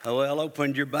Well,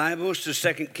 open your Bibles to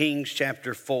 2 Kings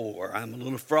chapter 4. I'm a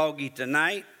little froggy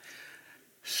tonight,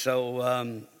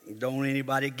 so don't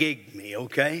anybody gig me,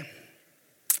 okay?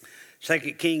 2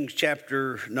 Kings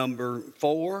chapter number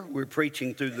 4, we're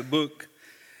preaching through the book.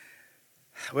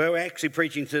 Well, we're actually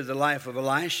preaching through the life of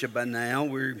Elisha by now.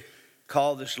 We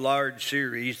call this large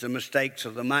series The Mistakes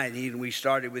of the Mighty, and we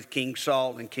started with King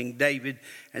Saul and King David,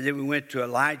 and then we went to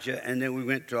Elijah, and then we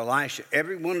went to Elisha.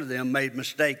 Every one of them made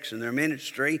mistakes in their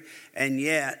ministry, and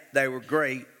yet they were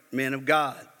great men of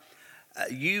God.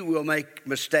 You will make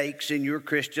mistakes in your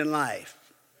Christian life.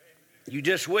 You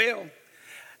just will.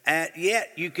 And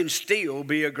yet you can still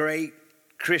be a great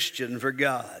Christian for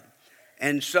God.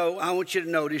 And so I want you to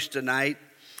notice tonight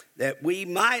that we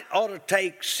ought to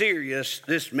take serious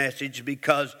this message,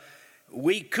 because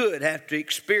we could have to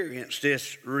experience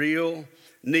this real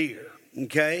near,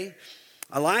 okay?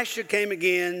 Elisha came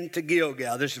again to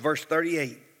Gilgal. This is verse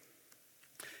 38.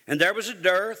 And there was a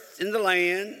dearth in the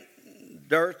land,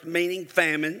 dearth meaning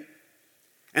famine.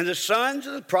 And the sons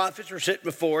of the prophets were sitting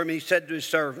before him. He said to his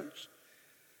servants,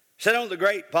 set on the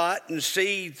great pot and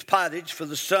seethe pottage for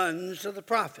the sons of the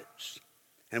prophets.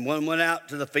 And one went out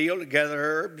to the field to gather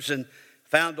herbs and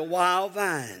found a wild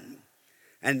vine,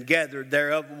 and gathered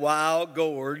thereof wild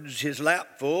gourds his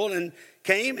lap full, and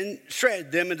came and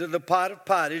shred them into the pot of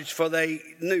pottage, for they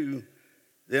knew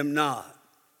them not.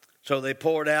 So they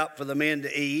poured out for the men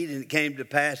to eat, and it came to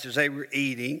pass as they were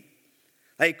eating,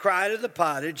 they cried of the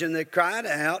pottage, and they cried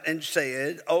out and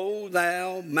said, O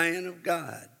thou man of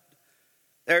God,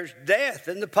 there's death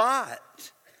in the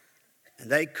pot. And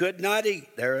they could not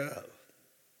eat thereof.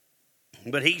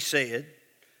 But he said,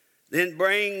 then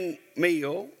bring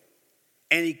meal.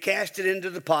 And he cast it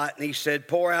into the pot, and he said,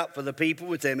 pour out for the people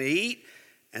with them eat.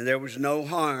 And there was no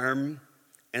harm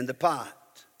in the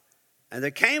pot. And there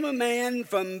came a man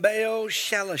from Baal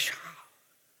Shalishah,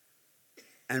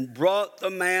 and brought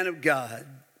the man of God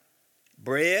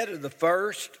bread of the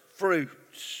first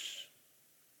fruits.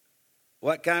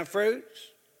 What kind of fruits?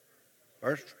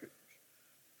 First fruits.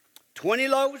 20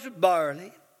 loaves of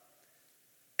barley,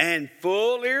 and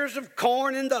full ears of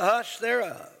corn in the husk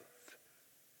thereof.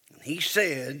 And he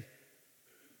said,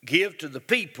 give to the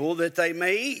people that they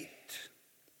may eat.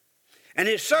 And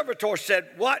his servitor said,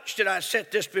 what, should I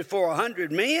set this before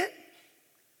 100 men?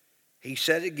 He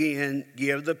said again,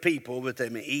 give the people that they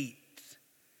may eat.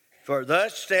 For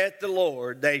thus saith the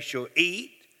Lord, they shall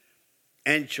eat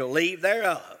and shall leave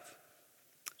thereof.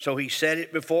 So he set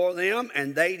it before them,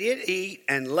 and they did eat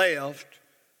and left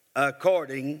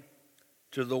according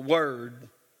to the word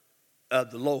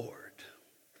of the Lord.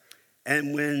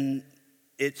 And when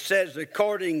it says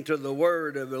according to the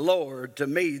word of the Lord, to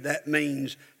me that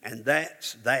means, and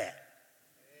that's that.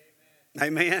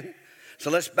 Amen. So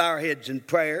let's bow our heads in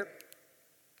prayer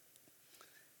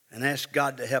and ask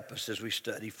God to help us as we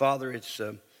study. Father, it's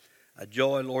a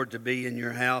joy, Lord, to be in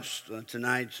your house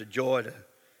tonight. It's a joy to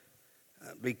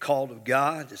be called of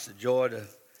God. It's a joy to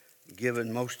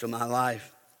giving most of my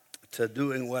life to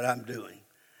doing what I'm doing.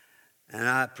 And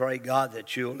I pray, God,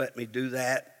 that you'll let me do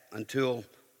that until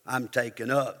I'm taken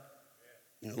up.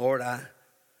 And Lord, I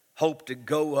hope to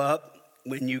go up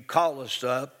when you call us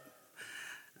up.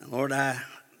 And Lord, I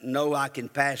know I can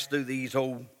pass through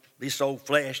this old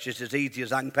flesh just as easy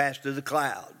as I can pass through the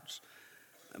clouds.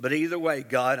 But either way,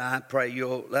 God, I pray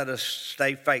you'll let us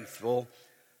stay faithful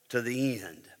to the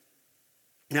end.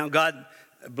 Now, God,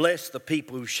 bless the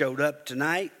people who showed up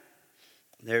tonight.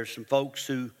 There's some folks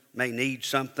who may need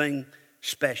something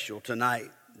special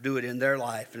tonight. Do it in their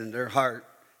life and in their heart.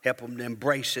 Help them to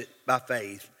embrace it by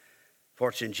faith. For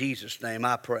it's in Jesus' name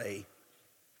I pray.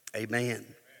 Amen.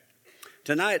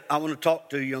 Tonight I want to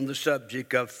talk to you on the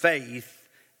subject of faith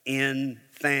in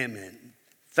famine.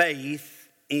 Faith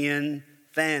in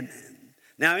famine.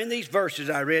 Now in these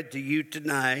verses I read to you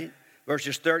tonight,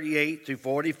 verses 38 through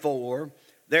 44,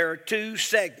 there are two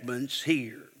segments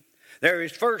here. There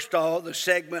is first of all the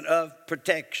segment of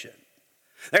protection.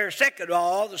 There is second of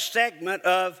all the segment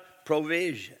of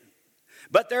provision.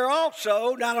 But there are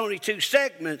also not only two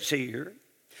segments here,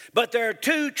 but there are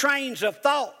two trains of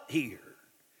thought here.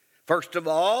 First of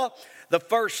all, the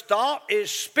first thought is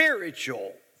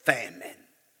spiritual famine.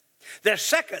 The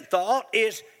second thought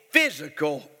is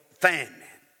physical famine.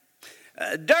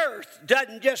 Dearth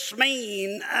doesn't just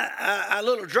mean a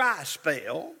little dry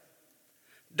spell.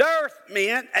 Dearth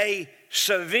meant a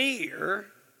severe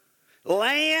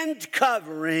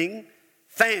land-covering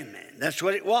famine. That's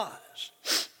what it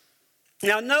was.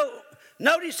 Now,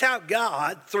 notice how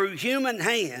God, through human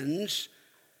hands,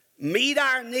 meet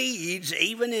our needs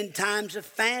even in times of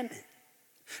famine.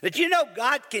 Did you know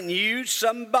God can use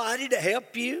somebody to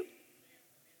help you?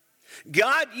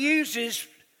 God uses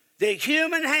the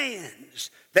human hands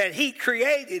that he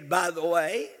created, by the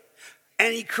way,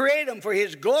 and he created them for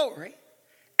his glory.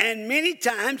 And many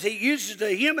times he uses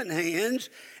the human hands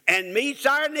and meets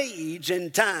our needs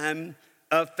in time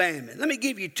of famine. Let me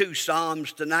give you 2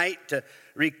 Psalms tonight to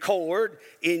record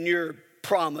in your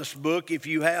promise book if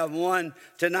you have one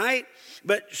tonight.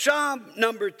 But Psalm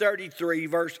number 33,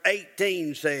 verse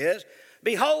 18 says,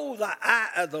 "Behold, the eye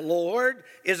of the Lord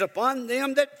is upon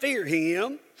them that fear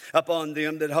him, upon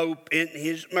them that hope in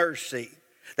his mercy."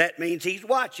 That means he's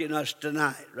watching us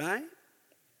tonight, right?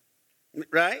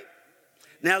 Right?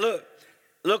 Now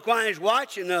look why he's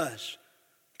watching us.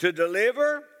 To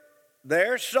deliver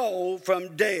their soul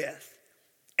from death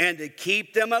and to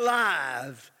keep them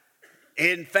alive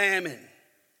in famine.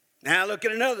 Now look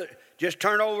at another. Just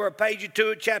turn over a page or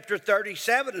two at chapter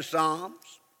 37 of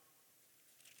Psalms.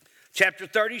 Chapter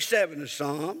 37 of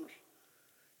Psalms.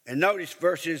 And notice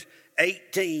verses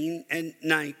 18 and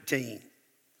 19.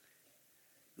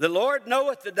 "The Lord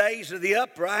knoweth the days of the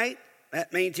upright."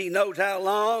 That means he knows how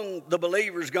long the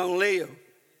believer's going to live.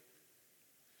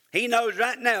 He knows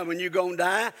right now when you're going to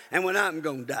die and when I'm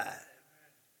going to die.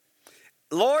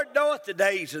 "Lord knoweth the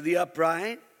days of the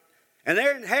upright, and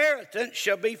their inheritance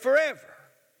shall be forever.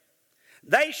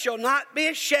 They shall not be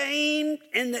ashamed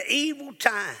in the evil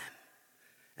time."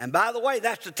 And by the way,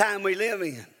 that's the time we live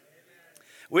in.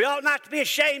 We ought not to be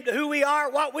ashamed of who we are,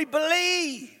 what we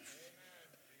believe,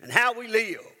 and how we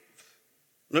live.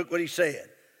 Look what he said.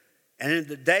 "And in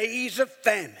the days of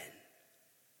famine,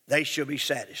 they shall be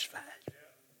satisfied."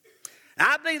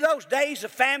 Now, I believe those days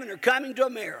of famine are coming to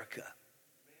America.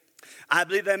 I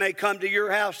believe they may come to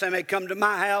your house. They may come to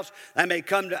my house. They may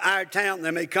come to our town. They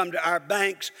may come to our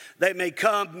banks. They may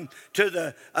come to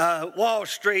the Wall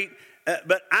Street.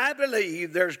 But I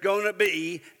believe there's going to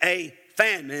be a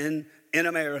famine in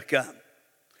America.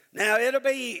 Now, it'll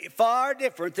be far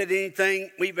different than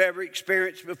anything we've ever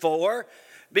experienced before,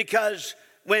 because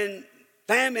when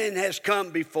famine has come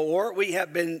before, we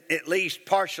have been at least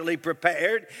partially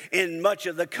prepared in much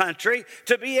of the country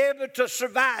to be able to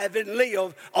survive and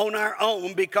live on our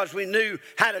own because we knew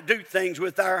how to do things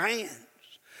with our hands.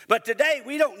 But today,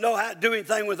 we don't know how to do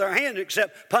anything with our hands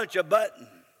except punch a button.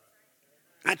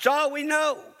 That's all we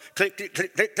know. Click, click,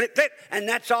 click, click, click, click, and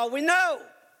that's all we know.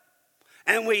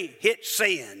 And we hit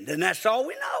send, and that's all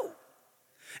we know.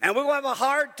 And we're going to have a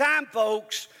hard time,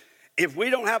 folks, if we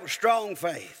don't have a strong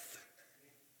faith.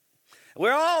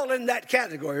 We're all in that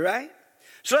category, right?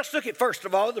 So let's look at, first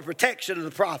of all, the protection of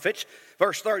the prophets,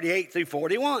 verse 38 through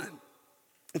 41.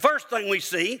 The first thing we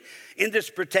see in this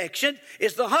protection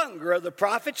is the hunger of the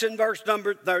prophets in verse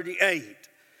number 38.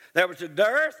 There was a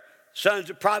dearth, sons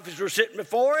of prophets were sitting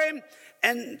before him,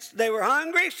 and they were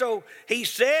hungry, so he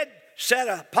said, "Set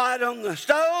a pot on the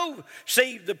stove,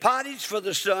 sieve the pottage for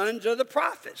the sons of the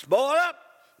prophets." Boil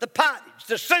up the pottage,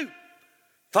 the soup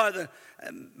for the...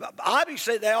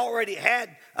 Obviously, they already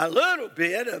had a little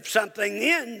bit of something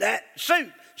in that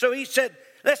soup. So he said,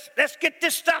 let's get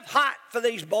this stuff hot for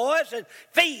these boys and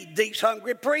feed these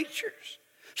hungry preachers.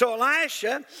 So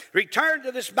Elisha returned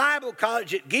to this Bible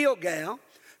college at Gilgal,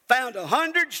 found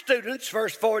 100 students,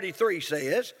 verse 43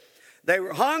 says. They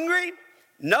were hungry,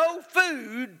 no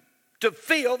food to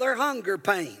fill their hunger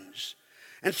pains.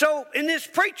 And so in this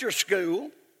preacher school,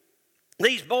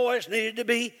 these boys needed to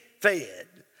be fed.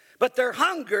 But their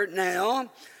hunger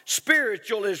now,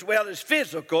 spiritual as well as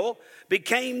physical,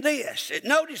 became this.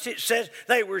 Notice it says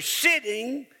they were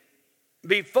sitting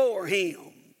before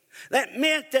him. That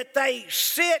meant that they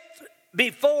sit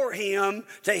before him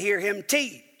to hear him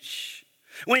teach.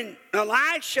 When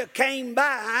Elisha came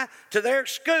by to their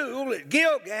school at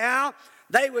Gilgal,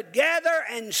 they would gather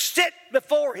and sit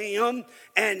before him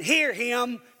and hear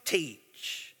him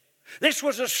teach. This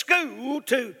was a school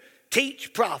to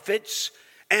teach prophets,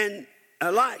 and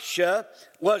Elisha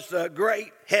was the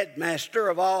great headmaster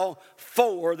of all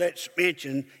 4 that's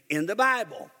mentioned in the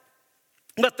Bible.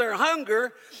 But their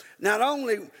hunger, not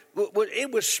only,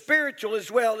 it was spiritual as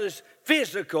well as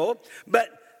physical, but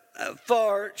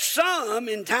for some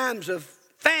in times of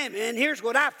famine, here's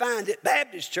what I find at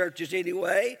Baptist churches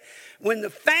anyway. When the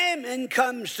famine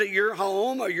comes to your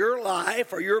home or your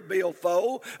life or your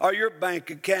billfold or your bank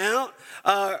account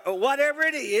or whatever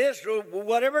it is, or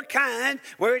whatever kind,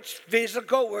 where it's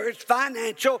physical, where it's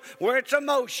financial, where it's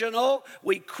emotional,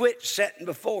 we quit sitting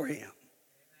before him.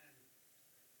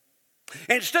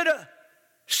 Instead of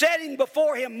sitting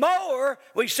before him more,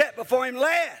 we sit before him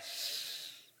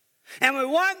less. And we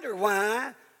wonder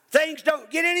why things don't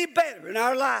get any better in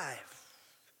our life,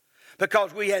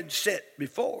 because we hadn't sat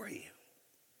before him.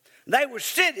 They were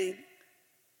sitting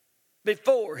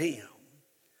before him.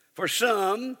 For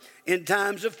some, in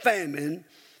times of famine,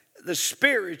 the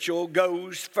spiritual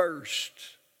goes first.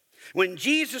 When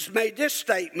Jesus made this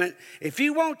statement, if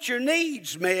you want your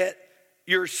needs met,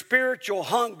 your spiritual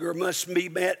hunger must be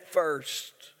met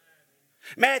first.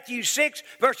 Matthew 6,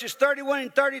 verses 31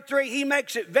 and 33, he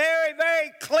makes it very,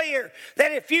 very clear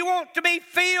that if you want to be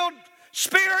filled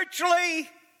spiritually,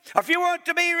 or if you want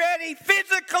to be ready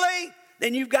physically,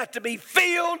 then you've got to be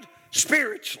filled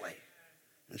spiritually.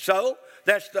 And so,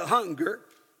 that's the hunger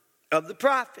of the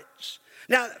prophets.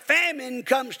 Now, famine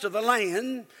comes to the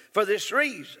land for this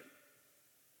reason.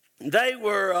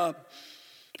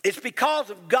 It's because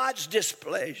of God's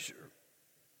displeasure.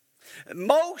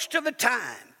 Most of the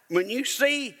time, when you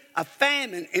see a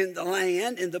famine in the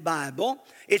land, in the Bible,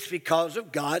 it's because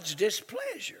of God's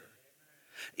displeasure.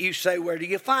 You say, where do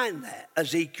you find that?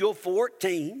 Ezekiel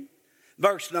 14,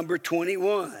 verse number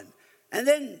 21. And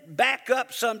then back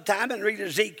up sometime and read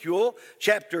Ezekiel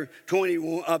chapter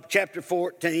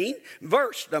 14,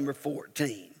 verse number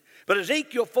 14. But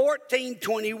Ezekiel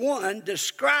 14:21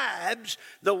 describes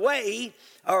the way,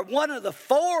 or one of the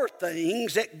four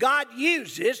things that God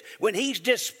uses when he's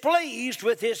displeased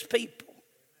with his people.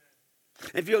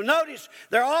 If you'll notice,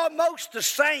 they're almost the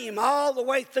same all the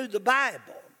way through the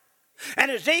Bible.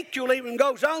 And Ezekiel even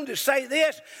goes on to say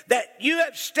this, that you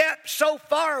have stepped so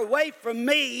far away from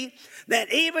me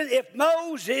that even if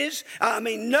Noah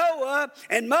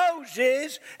and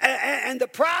Moses and the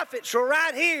prophets were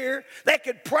right here, they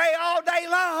could pray all day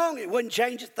long, it wouldn't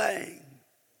change a thing.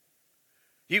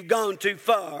 You've gone too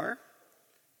far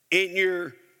in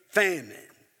your famine.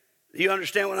 Do you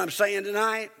understand what I'm saying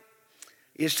tonight?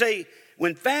 You see,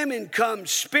 when famine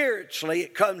comes spiritually,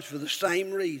 it comes for the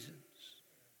same reason.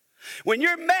 When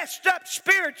you're messed up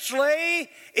spiritually,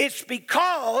 it's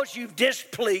because you've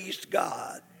displeased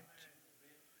God.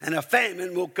 And a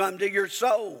famine will come to your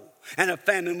soul. And a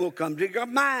famine will come to your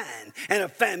mind. And a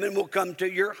famine will come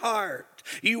to your heart.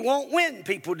 You won't win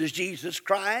people to Jesus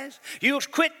Christ. You'll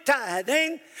quit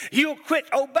tithing. You'll quit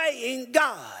obeying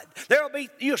God.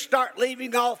 You'll start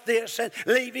leaving off this and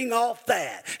leaving off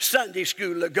that. Sunday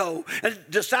school will go.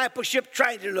 Discipleship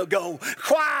training will go.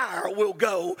 Choir will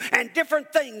go. And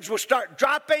different things will start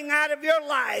dropping out of your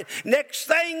life. Next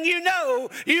thing you know,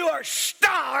 you are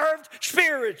starved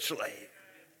spiritually.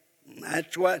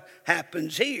 That's what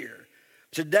happens here.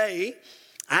 Today,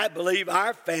 I believe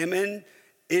our famine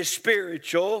is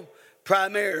spiritual,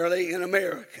 primarily in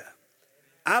America.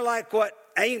 I like what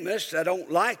Amos, I don't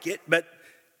like it, but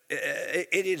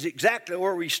it is exactly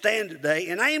where we stand today.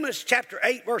 In Amos chapter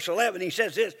 8, verse 11, he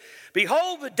says this,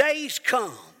 behold, the days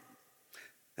come.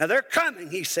 Now they're coming,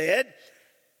 he said,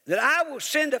 that I will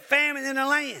send a famine in the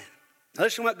land. Now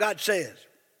listen to what God says.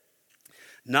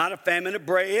 Not a famine of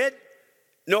bread,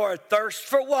 nor a thirst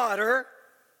for water,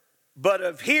 but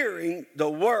of hearing the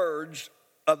words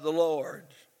of the Lord.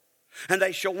 And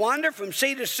they shall wander from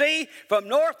sea to sea, from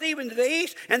north even to the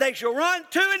east, and they shall run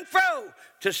to and fro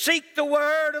to seek the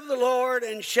word of the Lord,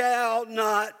 and shall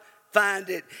not find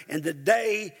it. And the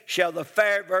day shall the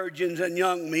fair virgins and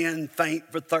young men faint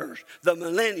for thirst. The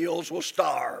millennials will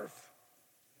starve.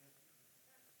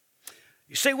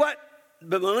 You see what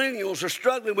the millennials are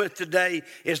struggling with today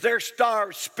is they're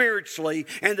starved spiritually,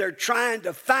 and they're trying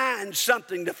to find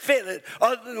something to fill it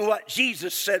other than what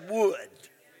Jesus said would.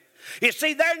 You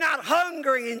see, they're not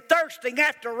hungry and thirsting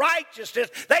after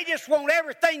righteousness. They just want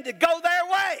everything to go their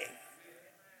way.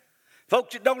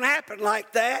 Folks, it don't happen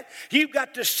like that. You've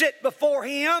got to sit before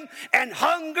him and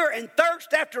hunger and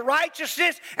thirst after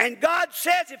righteousness. And God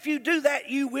says if you do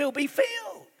that, you will be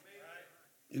filled.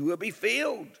 You will be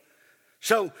filled.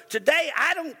 So today,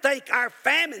 I don't think our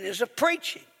famine is of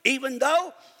preaching, even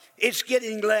though it's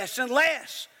getting less and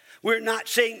less. We're not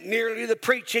seeing nearly the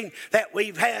preaching that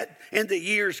we've had in the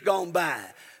years gone by.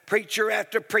 Preacher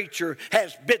after preacher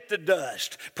has bit the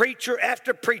dust. Preacher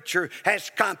after preacher has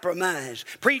compromised.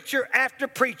 Preacher after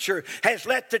preacher has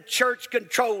let the church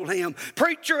control him.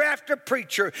 Preacher after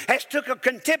preacher has took a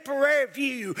contemporary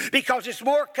view because it's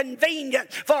more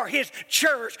convenient for his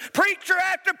church. Preacher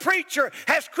after preacher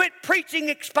has quit preaching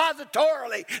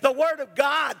expositorily the word of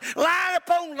God, line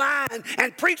upon line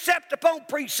and precept upon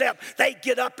precept. They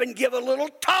get up and give a little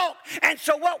talk. And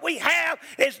so what we have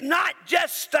is not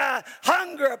just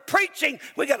hunger of preaching,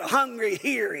 we got a hungry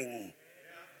hearing.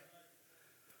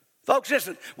 Folks,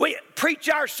 listen, we preach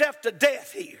ourselves to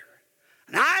death here.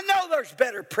 And I know there's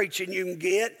better preaching you can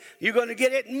get. You're going to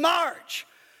get it in March.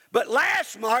 But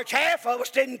last March, half of us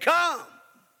didn't come.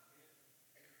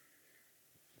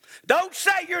 Don't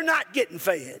say you're not getting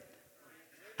fed.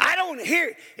 I don't want to hear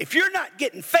it. If you're not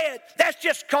getting fed, that's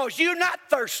just because you're not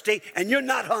thirsty and you're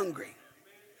not hungry.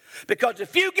 Because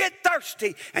if you get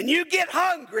thirsty and you get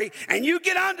hungry and you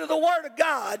get under the Word of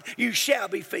God, you shall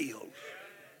be filled.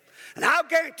 And I'll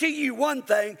guarantee you one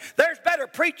thing, there's better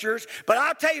preachers, but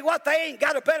I'll tell you what, they ain't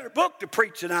got a better book to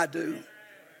preach than I do.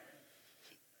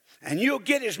 And you'll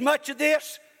get as much of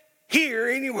this here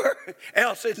anywhere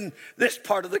else in this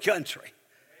part of the country.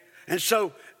 And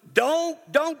so don't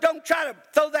try to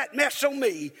throw that mess on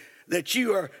me that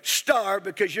you are starved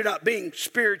because you're not being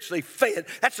spiritually fed.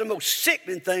 That's the most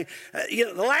sickening thing.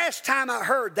 The last time I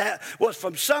heard that was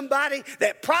from somebody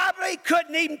that probably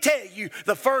couldn't even tell you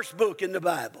the first book in the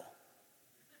Bible.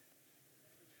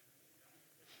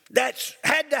 That's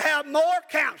had to have more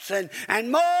counseling and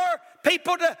more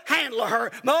people to handle her,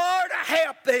 more to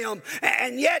help them.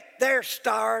 And yet they're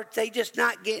starved. They're just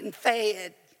not getting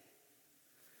fed.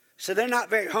 So they're not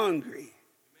very hungry.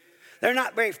 They're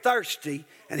not very thirsty.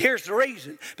 And here's the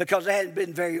reason. Because they hadn't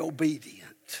been very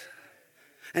obedient.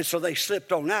 And so they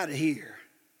slipped on out of here.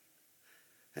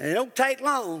 And it don't take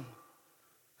long.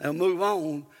 They'll move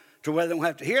on to where they don't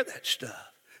have to hear that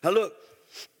stuff. Now look,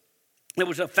 there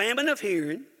was a famine of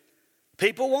hearing.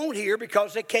 People won't hear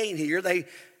because they can't hear. They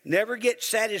never get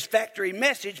satisfactory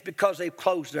message because they've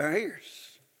closed their ears.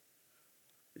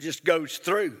 It just goes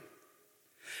through.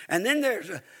 And then there's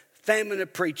a famine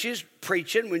of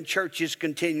preaching when churches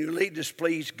continually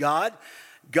displease God.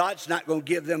 God's not going to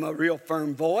give them a real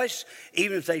firm voice.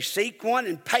 Even if they seek one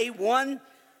and pay one,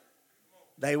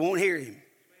 they won't hear him.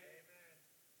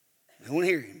 They won't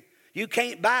hear him. You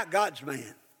can't buy God's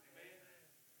man.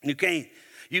 You can't.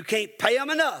 You can't pay them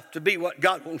enough to be what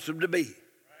God wants them to be.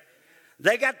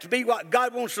 They got to be what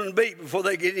God wants them to be before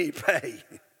they get any pay.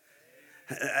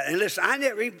 And listen,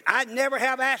 I never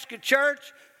have asked a church,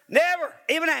 never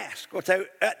even asked for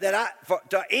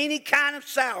any kind of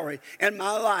salary in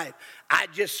my life. I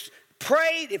just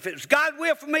prayed if it was God's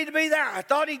will for me to be there. I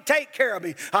thought he'd take care of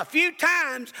me. A few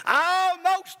times, I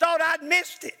almost thought I'd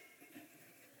missed it.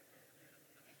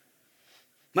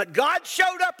 But God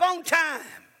showed up on time.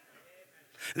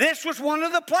 This was one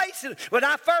of the places when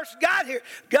I first got here.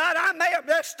 God, I may have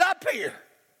messed up here.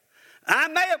 I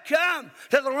may have come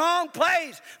to the wrong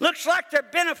place. Looks like there'd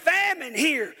been a famine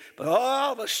here. But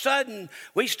all of a sudden,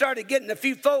 we started getting a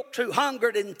few folks who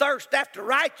hungered and thirsted after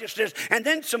righteousness. And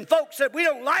then some folks said, we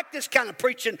don't like this kind of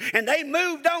preaching. And they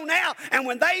moved on out. And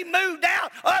when they moved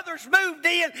out, others moved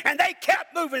in. And they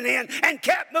kept moving in and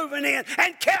kept moving in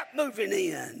and kept moving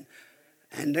in.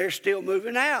 And they're still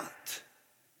moving out.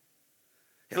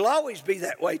 It'll always be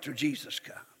that way till Jesus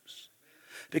comes.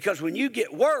 Because when you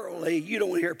get worldly, you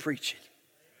don't hear preaching.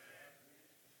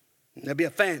 There'll be a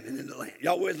famine in the land.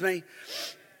 Y'all with me?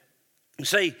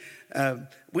 See,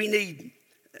 we need,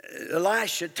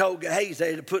 Elisha told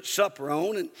Gehazi to put supper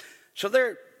on. And so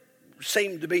there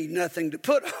seemed to be nothing to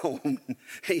put on.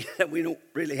 We don't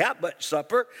really have much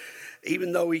supper,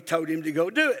 even though he told him to go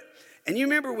do it. And you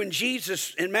remember when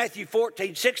Jesus, in Matthew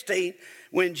 14:16,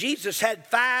 when Jesus had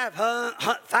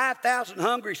 5,000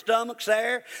 hungry stomachs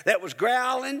there that was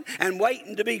growling and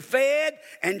waiting to be fed.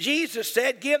 And Jesus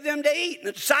said, give them to eat. And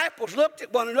the disciples looked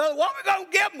at one another. What are we going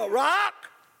to give them, a rock?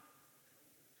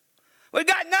 We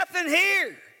got nothing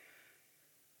here.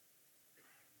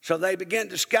 So they began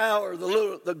to scour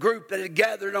the group that had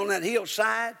gathered on that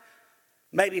hillside.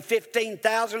 Maybe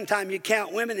 15,000 time you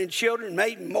count women and children,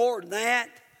 maybe more than that.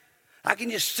 I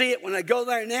can just see it when I go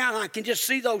there now. I can just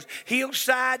see those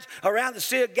hillsides around the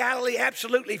Sea of Galilee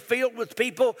absolutely filled with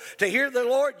people to hear the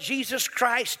Lord Jesus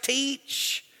Christ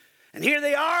teach. And here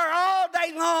they are all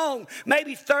day long,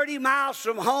 maybe 30 miles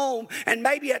from home and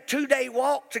maybe a 2-day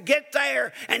walk to get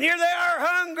there. And here they are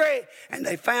hungry. And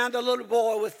they found a little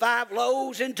boy with 5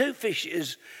 loaves and 2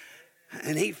 fishes.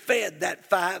 And he fed that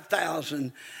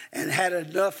 5,000 and had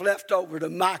enough left over to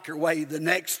microwave the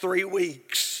next 3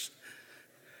 weeks.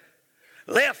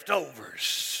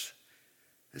 Leftovers.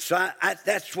 And so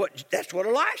that's what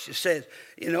Elisha says.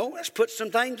 Let's put some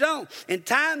things on. In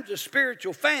times of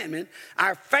spiritual famine,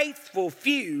 our faithful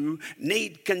few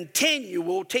need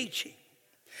continual teaching.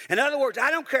 In other words,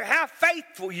 I don't care how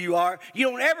faithful you are, you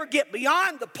don't ever get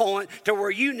beyond the point to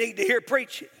where you need to hear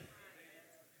preaching.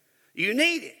 You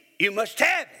need it. You must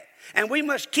have it. And we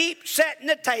must keep setting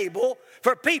the table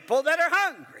for people that are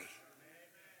hungry.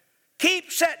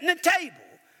 Keep setting the table.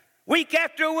 Week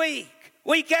after week,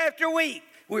 week after week,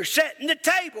 we're setting the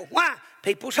table. Why?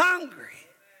 People's hungry.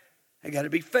 They got to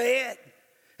be fed.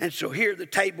 And so here the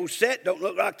table's set. Don't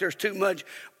look like there's too much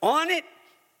on it.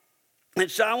 And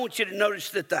so I want you to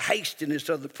notice that the hastiness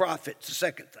of the prophets, the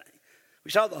second thing.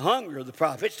 We saw the hunger of the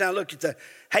prophets. Now look at the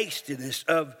hastiness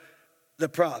of the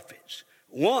prophets.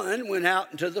 One went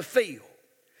out into the field.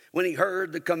 When he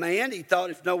heard the command, he thought,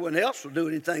 if no one else will do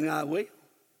anything, I will.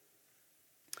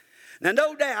 Now,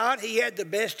 no doubt he had the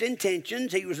best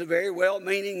intentions. He was a very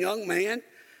well-meaning young man,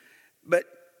 but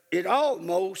it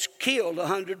almost killed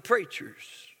 100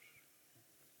 preachers.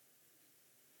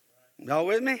 Y'all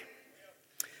with me?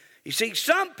 You see,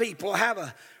 some people have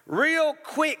a real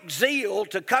quick zeal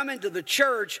to come into the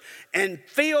church and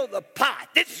fill the pot.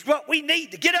 This is what we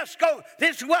need to get us going.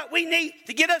 This is what we need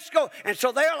to get us going. And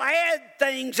so they'll add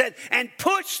things and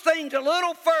push things a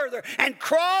little further and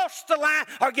cross the line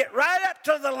or get right up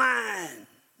to the line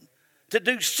to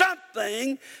do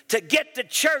something to get the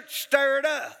church stirred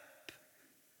up.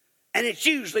 And it's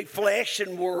usually flesh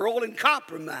and world and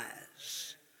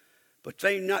compromise. But if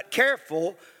they're not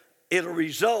careful, it'll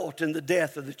result in the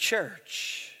death of the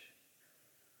church.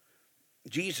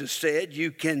 Jesus said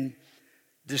you can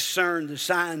discern the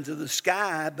signs of the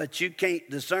sky, but you can't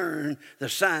discern the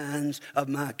signs of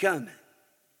my coming.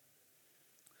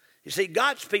 You see,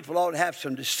 God's people ought to have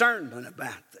some discernment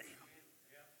about them.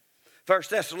 1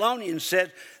 Thessalonians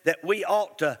said that we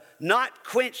ought to not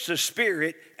quench the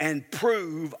spirit and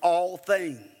prove all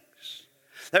things.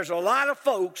 There's a lot of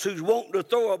folks who's wanting to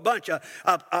throw a bunch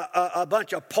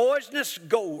of poisonous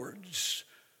gourds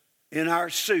in our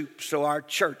soup so our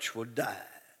church will die.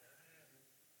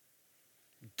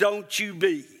 Don't you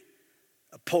be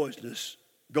a poisonous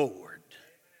gourd.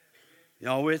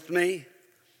 Y'all with me?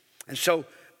 And so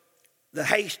the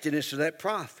hastiness of that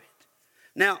prophet.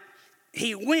 Now,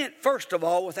 he went, first of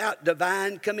all, without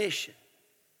divine commission.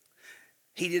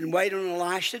 He didn't wait on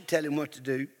Elisha to tell him what to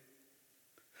do.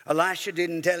 Elisha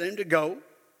didn't tell him to go.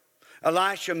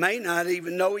 Elisha may not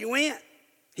even know he went.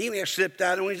 He may have slipped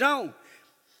out on his own.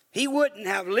 He wouldn't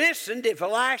have listened if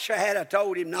Elisha had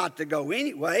told him not to go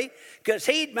anyway, because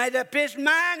he'd made up his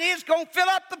mind he's going to fill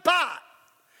up the pot.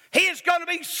 He is going to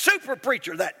be super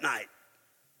preacher that night.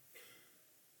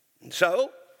 And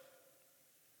so,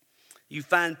 you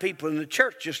find people in the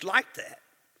church just like that.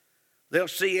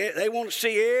 They want to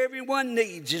see everyone's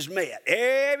needs is met.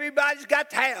 Everybody's got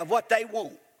to have what they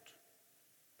want.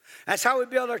 That's how we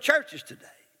build our churches today.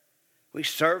 We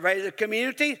survey the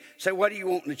community, say, what do you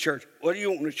want in the church? What do you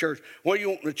want in the church? What do you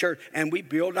want in the church? And we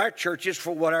build our churches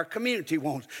for what our community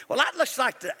wants. Well, I'd just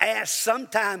like to ask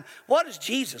sometime, what does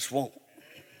Jesus want?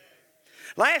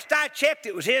 Last I checked,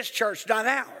 it was his church, not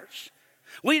ours.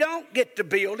 We don't get to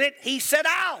build it. He said,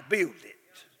 I'll build it.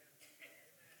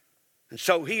 And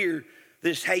so here,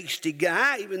 this hasty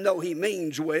guy, even though he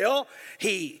means well,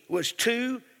 he was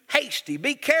too hasty.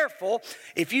 Be careful.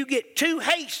 If you get too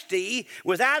hasty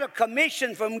without a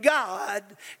commission from God,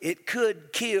 it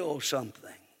could kill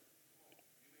something.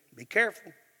 Be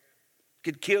careful. It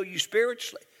could kill you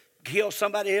spiritually. Kill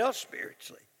somebody else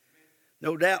spiritually.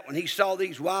 No doubt when he saw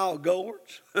these wild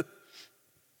gourds,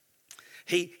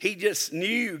 he just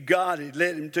knew God had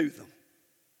led him to them.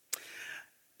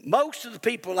 Most of the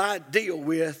people I deal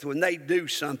with, when they do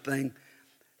something,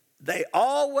 they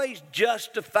always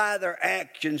justify their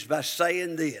actions by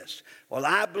saying this: well,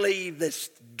 I believe that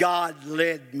God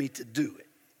led me to do it.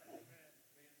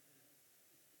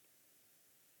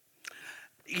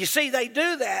 You see, they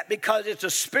do that because it's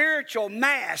a spiritual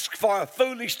mask for a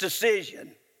foolish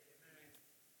decision.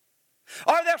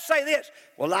 Or they'll say this: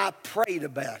 well, I prayed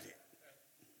about it.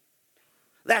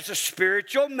 That's a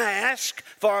spiritual mask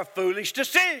for a foolish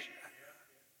decision.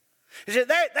 You see,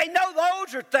 they know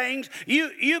those are things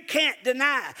you can't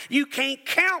deny. You can't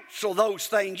counsel those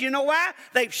things. You know why?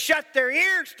 They've shut their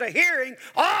ears to hearing.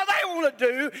 All they want to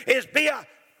do is be a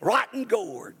rotten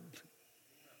gourd.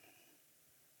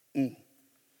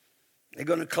 They're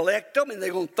going to collect them and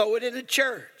they're going to throw it in the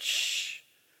church.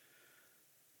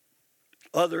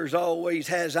 Others always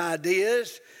has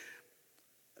ideas.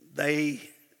 They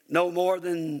know more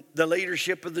than the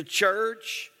leadership of the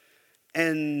church,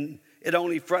 and it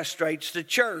only frustrates the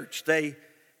church. They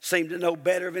seem to know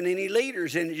better than any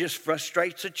leaders, and it just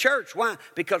frustrates the church. Why?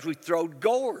 Because we throw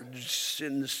gourds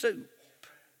in the soup.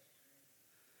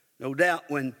 No doubt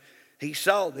when he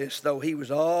saw this, though, he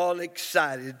was all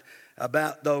excited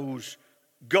about those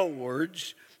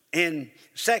gourds. And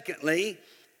secondly,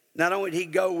 not only did he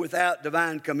go without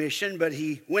divine commission, but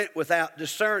he went without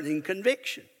discerning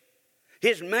conviction.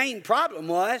 His main problem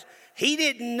was he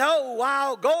didn't know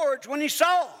wild gourds when he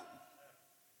saw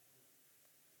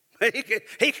them.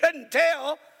 He couldn't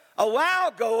tell a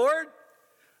wild gourd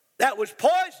that was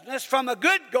poisonous from a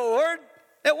good gourd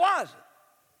that wasn't.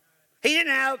 He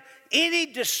didn't have any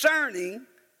discerning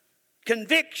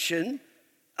conviction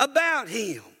about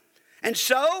him. And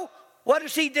so, what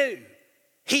does he do?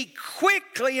 He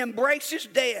quickly embraces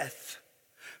death,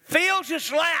 fills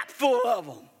his lap full of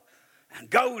them. and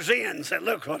goes in and said,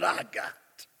 look what I got.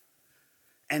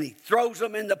 And he throws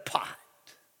them in the pot.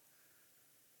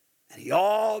 And he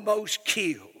almost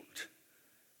killed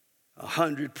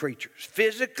 100 preachers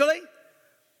physically,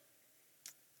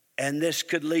 and this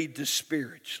could lead to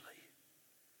spiritually.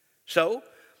 So,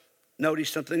 notice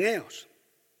something else.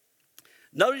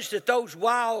 Notice that those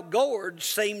wild gourds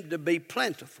seemed to be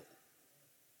plentiful.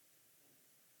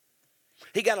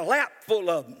 He got a lap full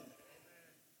of them.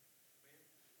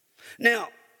 Now,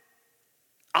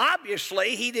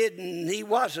 obviously, he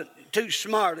wasn't too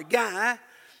smart a guy,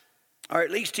 or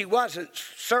at least he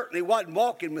certainly wasn't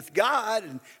walking with God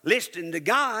and listening to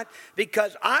God,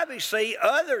 because obviously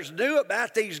others knew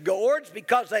about these gourds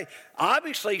because they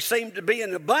obviously seemed to be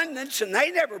in abundance and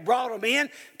they never brought them in.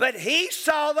 But he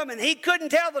saw them and he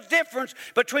couldn't tell the difference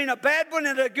between a bad one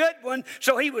and a good one.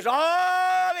 So he was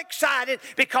all excited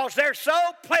because they're so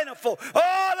plentiful.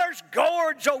 Oh, there's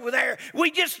gourds over there.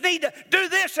 We just need to do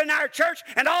this in our church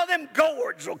and all them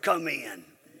gourds will come in.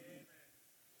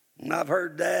 And I've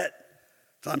heard that.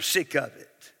 I'm sick of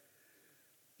it.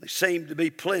 They seem to be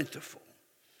plentiful.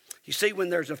 You see, when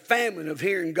there's a famine of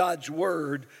hearing God's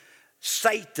word,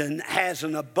 Satan has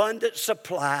an abundant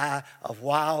supply of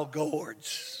wild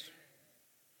gourds.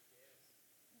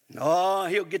 Oh,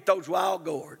 he'll get those wild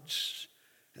gourds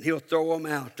and he'll throw them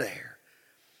out there.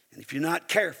 And if you're not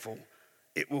careful,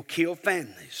 it will kill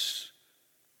families.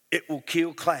 It will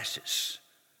kill classes.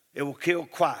 It will kill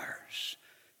choirs.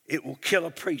 It will kill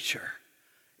a preacher.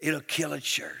 It'll kill a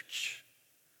church.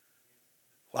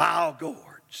 Wild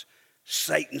gourds.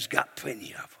 Satan's got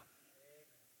plenty of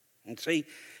them. And see,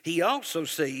 he also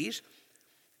sees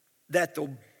that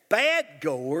the bad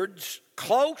gourds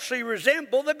closely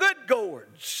resemble the good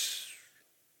gourds.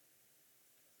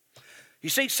 You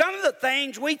see, some of the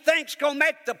things we think's going to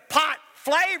make the pot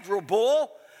flavorful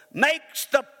makes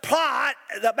the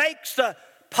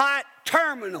pot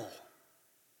terminal.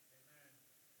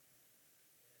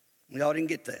 Y'all didn't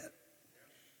get that.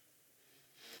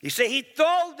 You see, he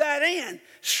throwed that in,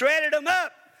 shredded them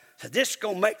up. Said, this is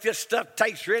going to make this stuff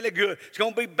taste really good. It's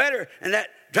going to be better than that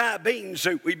dry bean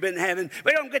soup we've been having.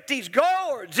 We're going to get these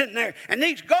gourds in there, and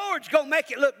these gourds going to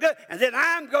make it look good. And then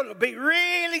I'm going to be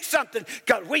really something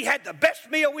because we had the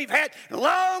best meal we've had in a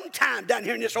long time down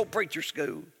here in this old preacher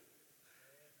school.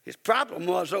 His problem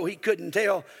was, though, he couldn't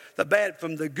tell the bad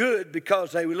from the good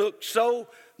because they looked so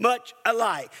much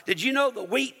alike. Did you know the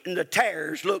wheat and the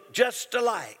tares look just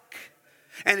alike?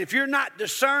 And if you're not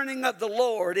discerning of the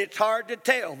Lord, it's hard to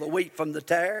tell the wheat from the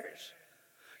tares.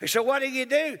 And so what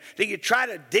do? Do you try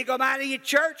to dig them out of your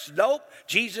church? Nope.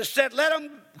 Jesus said, let them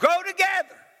grow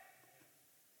together.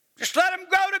 Just let them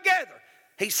grow together.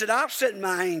 He said, I'll send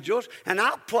my angels and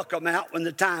I'll pluck them out when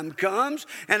the time comes,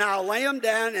 and I'll lay them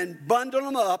down and bundle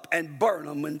them up and burn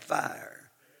them in fire.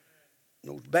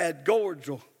 Those bad gourds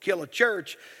will kill a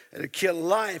church. It'll kill a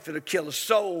life. It'll kill a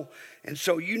soul. And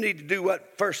so you need to do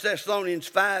what 1 Thessalonians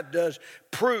 5 does.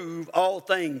 Prove all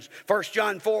things. 1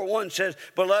 John 4:1 says,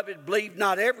 beloved, believe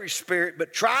not every spirit,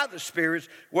 but try the spirits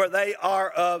where they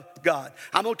are of God.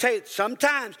 I'm going to tell you,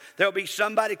 sometimes there'll be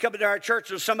somebody coming to our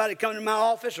church, or somebody coming to my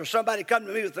office, or somebody coming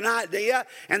to me with an idea,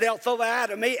 and they'll throw that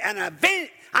out of me, and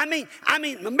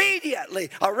immediately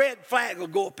a red flag will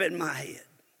go up in my head.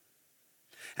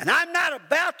 And I'm not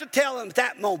about to tell them at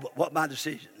that moment what my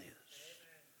decision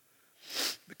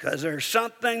is. Because there's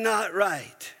something not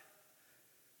right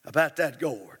about that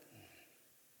gourd.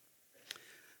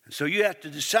 And so you have to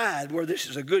decide whether this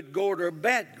is a good gourd or a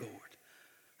bad gourd.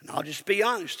 And I'll just be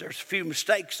honest, there's a few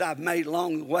mistakes I've made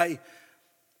along the way.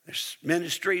 There's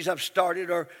ministries I've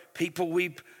started, or people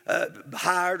we've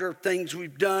hired, or things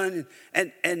we've done.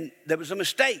 And there was a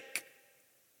mistake.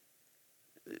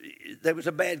 There was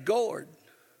a bad gourd.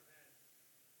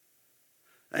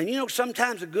 And you know,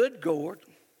 sometimes a good gourd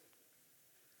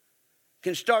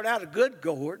can start out a good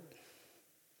gourd,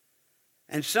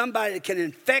 and somebody can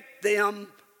infect them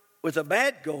with a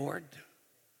bad gourd,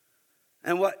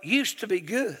 and what used to be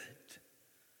good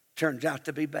turns out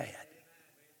to be bad.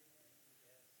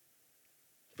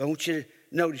 But I want you to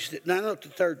notice that. Now look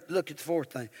at the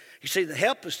fourth thing. You see the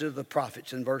helplessness of the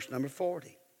prophets in verse number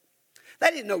 40.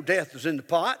 They didn't know death was in the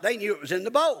pot. They knew it was in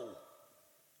the bowl.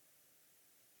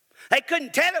 They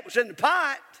couldn't tell it was in the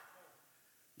pot.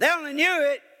 They only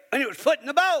knew it when it was put in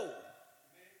the bowl.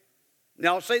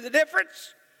 Y'all see the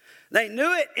difference? They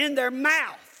knew it in their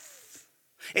mouth.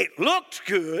 It looked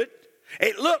good.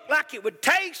 It looked like it would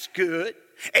taste good.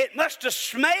 It must have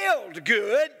smelled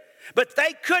good. But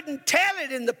they couldn't tell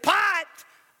it in the pot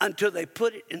until they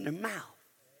put it in their mouth.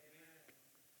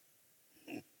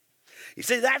 You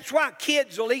see, that's why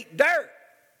kids will eat dirt.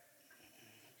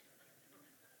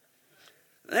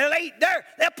 They'll eat dirt.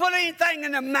 They'll put anything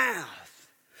in their mouth.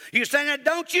 You say, now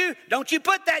don't you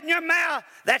put that in your mouth.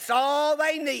 That's all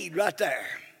they need right there.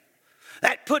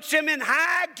 That puts them in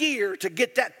high gear to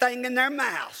get that thing in their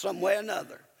mouth some way or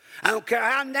another. I don't care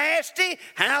how nasty,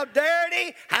 how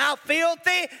dirty, how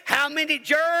filthy, how many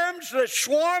germs are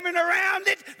swarming around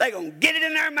it, they're going to get it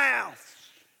in their mouth.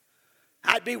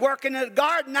 I'd be working in the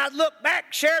garden, I'd look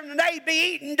back, Sharon and they'd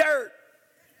be eating dirt.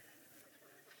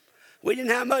 We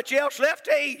didn't have much else left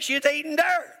to eat. She was eating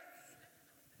dirt.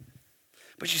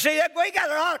 But you see, we got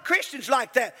a lot of Christians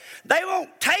like that. They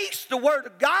won't taste the Word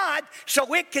of God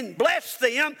so it can bless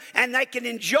them and they can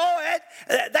enjoy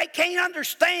it. They can't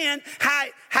understand how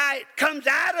it comes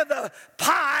out of the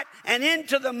pot and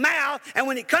into the mouth. And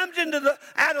when it comes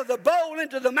out of the bowl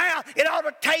into the mouth, it ought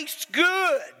to taste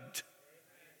good.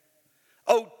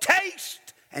 Oh,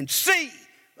 taste and see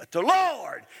that the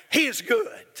Lord, He is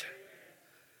good.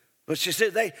 But she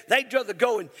said they'd rather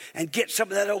go and get some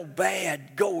of that old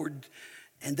bad gourd,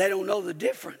 and they don't know the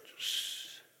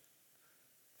difference.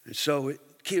 And so it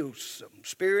kills them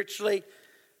spiritually,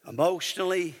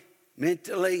 emotionally,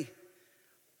 mentally,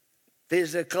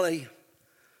 physically,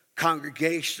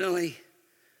 congregationally.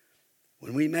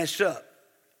 When we mess up,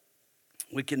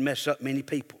 we can mess up many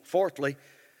people. Fourthly,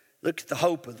 look at the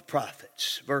hope of the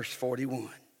prophets, verse 41.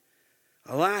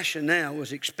 Elisha now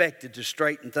was expected to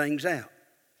straighten things out.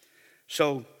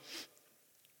 So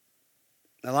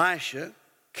Elisha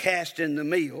cast in the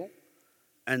meal,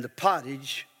 and the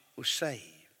pottage was saved.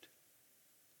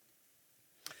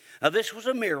 Now, this was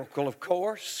a miracle, of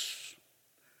course.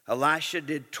 Elisha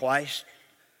did twice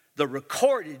the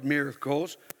recorded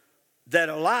miracles that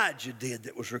Elijah did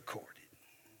that was recorded.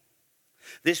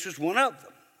 This was one of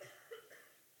them.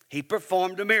 He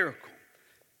performed a miracle.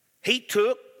 He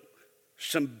took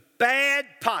some bad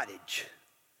pottage,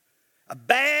 a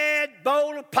bad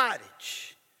bowl of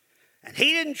pottage, and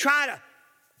he didn't try to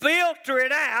filter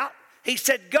it out. He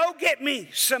said, go get me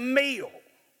some meal.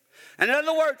 In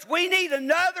other words, we need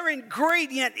another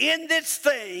ingredient in this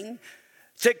thing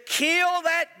to kill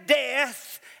that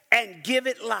death and give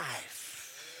it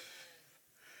life.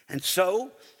 And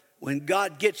so, when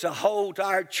God gets a hold of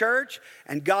our church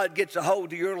and God gets a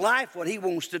hold of your life, what He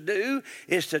wants to do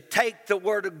is to take the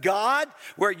Word of God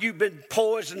where you've been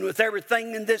poisoned with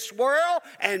everything in this world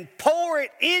and pour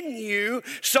it in you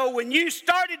so when you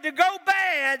started to go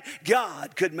bad,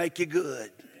 God could make you good.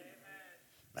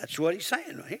 That's what He's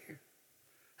saying right here.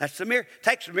 That's the miracle. It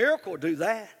takes a miracle to do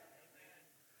that.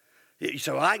 You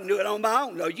say, well, I can do it on my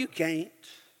own. No, you can't.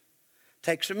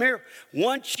 Takes a miracle.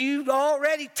 Once you've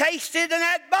already tasted in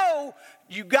that bowl,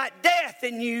 you got death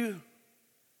in you.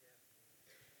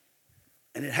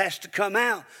 And it has to come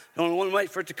out. There's only one way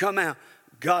for it to come out.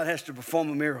 God has to perform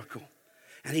a miracle.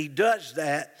 And He does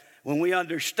that when we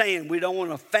understand we don't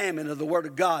want a famine of the Word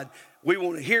of God. We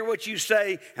want to hear what you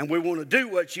say, and we want to do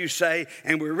what you say,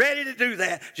 and we're ready to do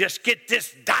that. Just get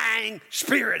this dying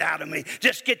spirit out of me.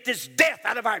 Just get this death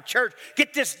out of our church.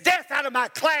 Get this death out of my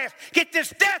class. Get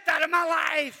this death out of my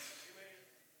life.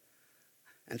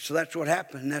 And so that's what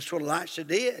happened. And that's what Elisha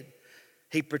did.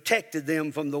 He protected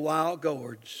them from the wild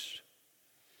gourds.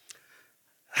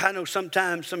 I know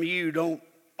sometimes some of you don't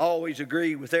always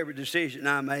agree with every decision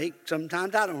I make.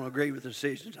 Sometimes I don't agree with the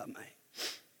decisions I make.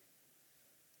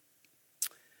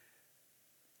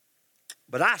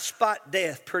 But I spot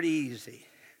death pretty easy.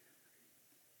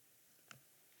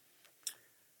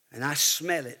 And I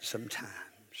smell it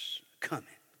sometimes coming.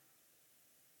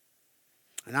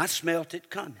 And I smelt it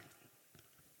coming.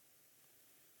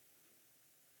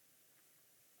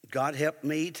 God helped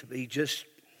me to be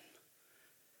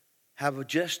have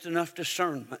just enough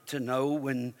discernment to know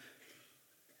when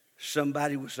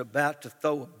somebody was about to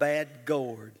throw a bad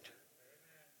gourd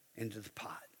into the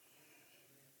pot.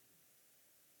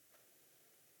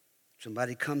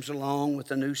 Somebody comes along with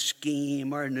a new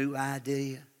scheme or a new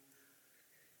idea,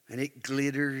 and it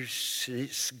glitters, and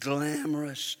it's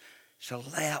glamorous, it's a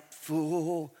lap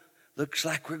full, looks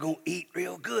like we're going to eat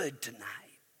real good tonight.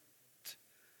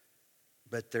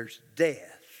 But there's death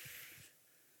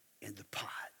in the pot.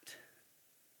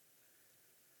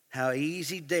 How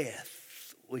easy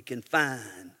death we can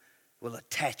find will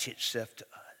attach itself to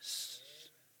us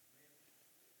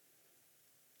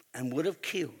and would have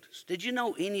killed us. Did you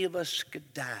know any of us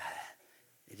could die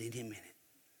at any minute?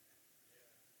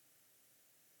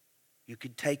 You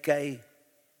could take a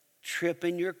trip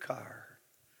in your car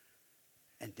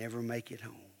and never make it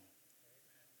home.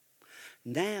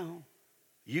 Now,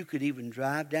 you could even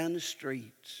drive down the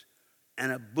streets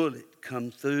and a bullet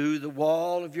come through the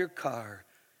wall of your car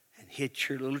and hit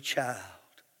your little child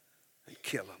and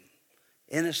kill them,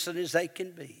 innocent as they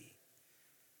can be.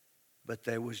 but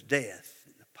there was death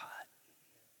in the pot.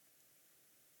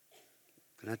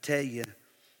 Can I tell you,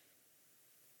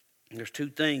 there's two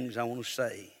things I want to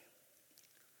say.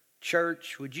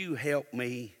 Church, would you help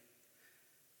me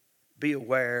be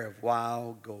aware of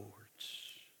wild gourds?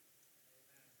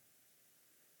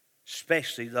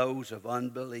 Especially those of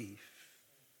unbelief.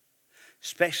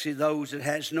 Especially those that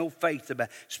has no faith about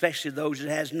it. Especially those that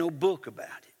has no book about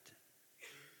it.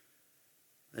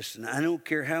 Listen, I don't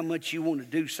care how much you want to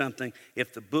do something.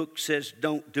 If the book says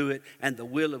don't do it and the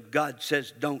will of God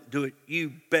says don't do it,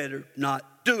 you better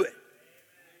not do it.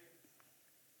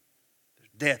 There's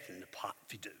death in the pot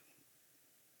if you do.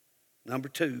 Number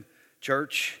two,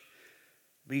 church,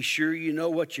 be sure you know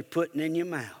what you're putting in your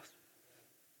mouth.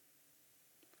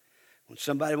 When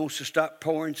somebody wants to start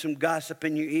pouring some gossip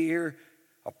in your ear,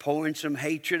 or pouring some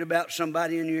hatred about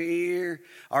somebody in your ear,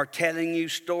 or telling you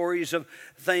stories of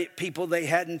people they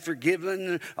hadn't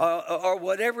forgiven, or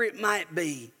whatever it might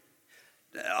be,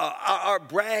 or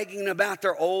bragging about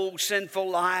their old sinful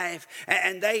life,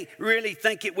 and they really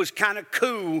think it was kind of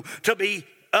cool to be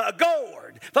a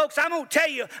gourd. Folks, I'm going to tell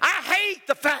you, I hate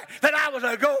the fact that I was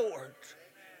a gourd.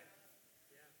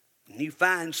 You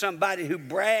find somebody who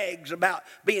brags about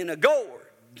being a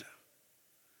gourd,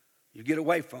 you get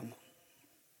away from them.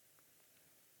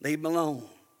 Leave them alone.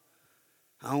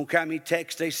 I don't care how many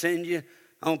texts they send you.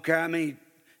 I don't care how many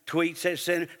tweets they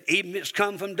send. Even if it's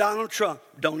come from Donald Trump,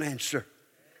 don't answer.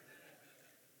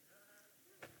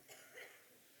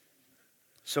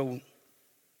 So,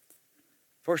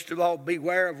 first of all,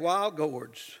 beware of wild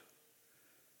gourds,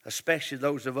 especially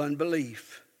those of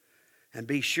unbelief. And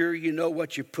be sure you know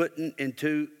what you're putting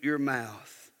into your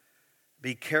mouth.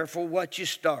 Be careful what you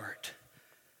start,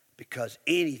 because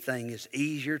anything is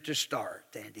easier to start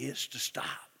than it is to stop.